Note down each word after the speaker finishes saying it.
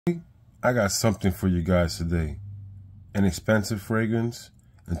I got something for you guys today. An expensive fragrance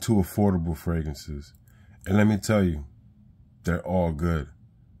and two affordable fragrances. And let me tell you, they're all good.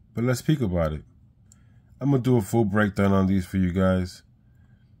 But let's speak about it. I'm going to do a full breakdown on these for you guys.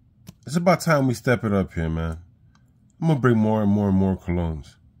 It's about time we step it up here, man. I'm going to bring more and more and more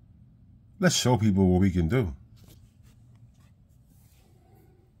colognes. Let's show people what we can do.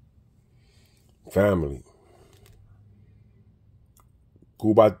 Family.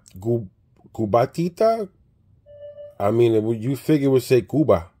 Cubatita? I mean, you figure would say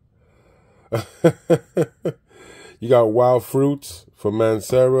Cuba. You got Wild Fruits from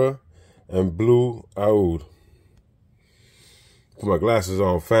Mancera and Blue Oud. Put my glasses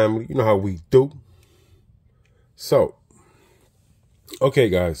on, family. You know how we do. So, okay,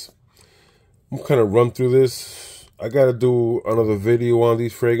 guys. I'm kind of run through this. I got to do another video on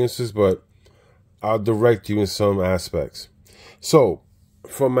these fragrances, but I'll direct you in some aspects. So,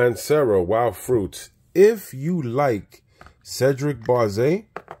 from Mancera, Wild Fruits. If you like Cedric Barzé,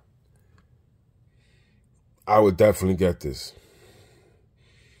 I would definitely get this.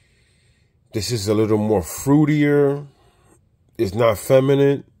 This is a little more fruitier. It's not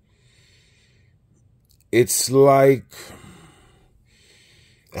feminine. It's like,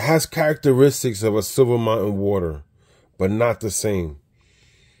 it has characteristics of a Silver Mountain Water, but not the same.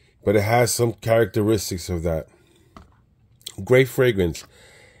 But it has some characteristics of that. Great fragrance.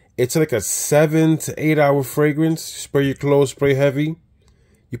 It's like a 7 to 8 hour fragrance. Spray your clothes, spray heavy.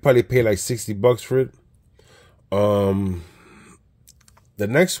 You probably pay like $60 for it. The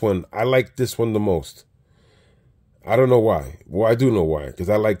next one, I like this one the most. I don't know why. Well, I do know why, because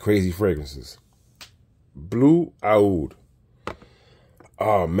I like crazy fragrances. Blue Oud.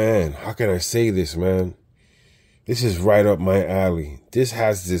 Oh man, how can I say this, man? This is right up my alley. This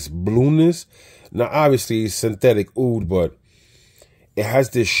has this blueness. Now, obviously, it's synthetic oud, but it has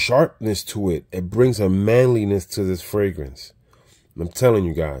this sharpness to it. It brings a manliness to this fragrance. I'm telling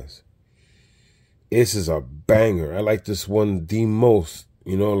you guys, this is a banger. I like this one the most,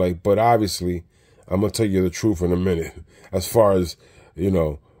 you know, like, but obviously, I'm going to tell you the truth in a minute. As far as, you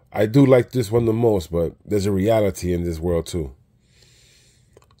know, I do like this one the most, but there's a reality in this world too.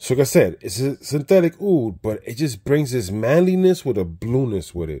 So like I said, it's a synthetic oud, but it just brings this manliness with a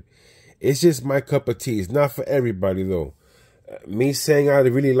blueness with it. It's just my cup of tea. It's not for everybody though. Me saying I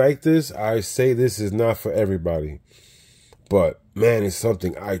really like this, I say this is not for everybody. But man, it's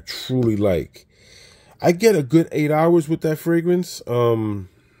something I truly like. I get a good 8 hours with that fragrance.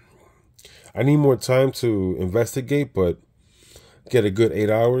 I need more time to investigate, but get a good 8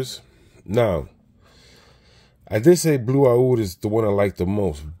 hours. Now, I did say Blue Oud is the one I like the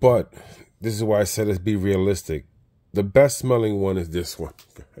most, but this is why I said let's be realistic. The best smelling one is this one,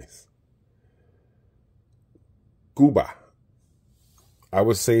 guys. Cuba. I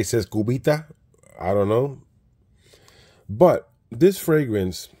would say it says Cubita. I don't know. But this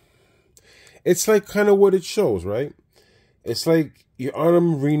fragrance, it's like kind of what it shows, right? It's like you're on a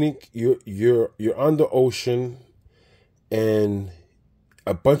marina, you're on the ocean, and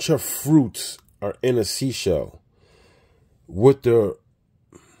a bunch of fruits are in a seashell with the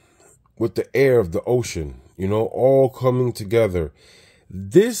air of the ocean, you know, all coming together.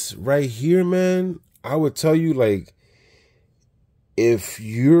 This right here, man, I would tell you, like, if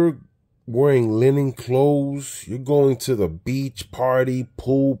you're wearing linen clothes, you're going to the beach party,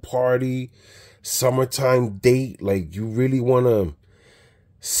 pool party, summertime date, like you really want to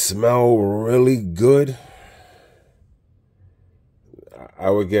smell really good, I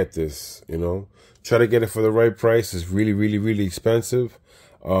would get this, you know. Try to get it for the right price. It's really, really, really expensive.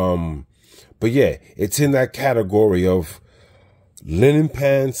 But yeah, it's in that category of linen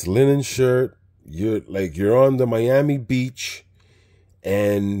pants, linen shirt. You're on the Miami beach,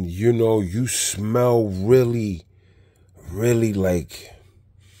 and you know, you smell really, really like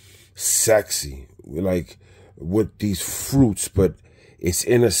sexy, like with these fruits, but it's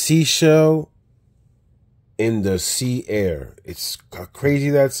in a seashell in the sea air. It's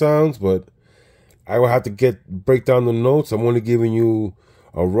crazy that sounds, but I will have to break down the notes. I'm only giving you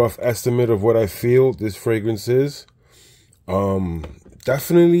a rough estimate of what I feel this fragrance is.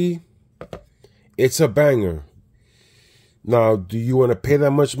 Definitely, it's a banger. Now, do you want to pay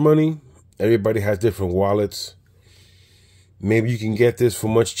that much money? Everybody has different wallets. Maybe you can get this for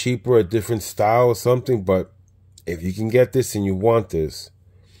much cheaper, a different style or something. But if you can get this and you want this,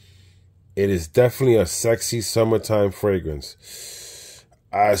 it is definitely a sexy summertime fragrance.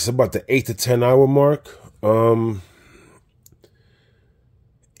 It's about the 8 to 10 hour mark.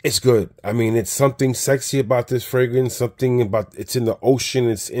 It's good. I mean, it's something sexy about this fragrance. Something about, it's in the ocean.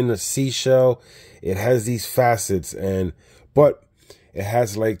 It's in a seashell. It has these facets, but it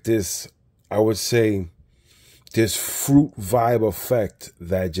has like this, I would say, this fruit vibe effect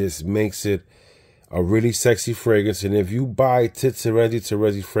that just makes it a really sexy fragrance. And if you buy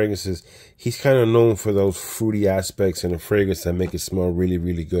Terenzi fragrances, he's kind of known for those fruity aspects in the fragrance that make it smell really,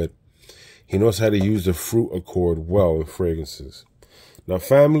 really good. He knows how to use the fruit accord well in fragrances. Now,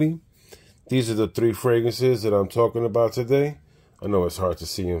 family, these are the 3 fragrances that I'm talking about today. I know it's hard to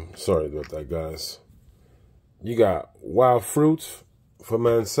see them. Sorry about that, guys. You got Wild Fruits for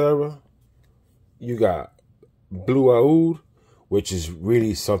Mancera. You got Blue Oud, which is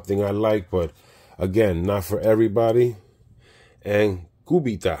really something I like, but again, not for everybody. And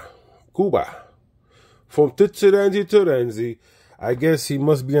Cuba from Terenzi. I guess he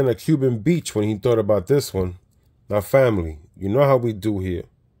must be on a Cuban beach when he thought about this one. Now, family, you know how we do here.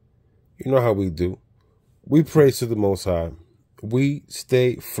 You know how we do. We praise to the Most High. We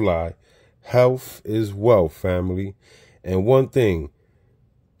stay fly. Health is wealth, family. And one thing,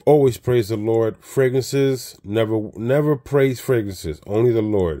 always praise the Lord. Fragrances, never praise fragrances. Only the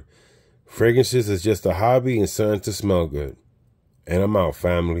Lord. Fragrances is just a hobby and something to smell good. And I'm out,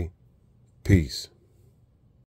 family. Peace.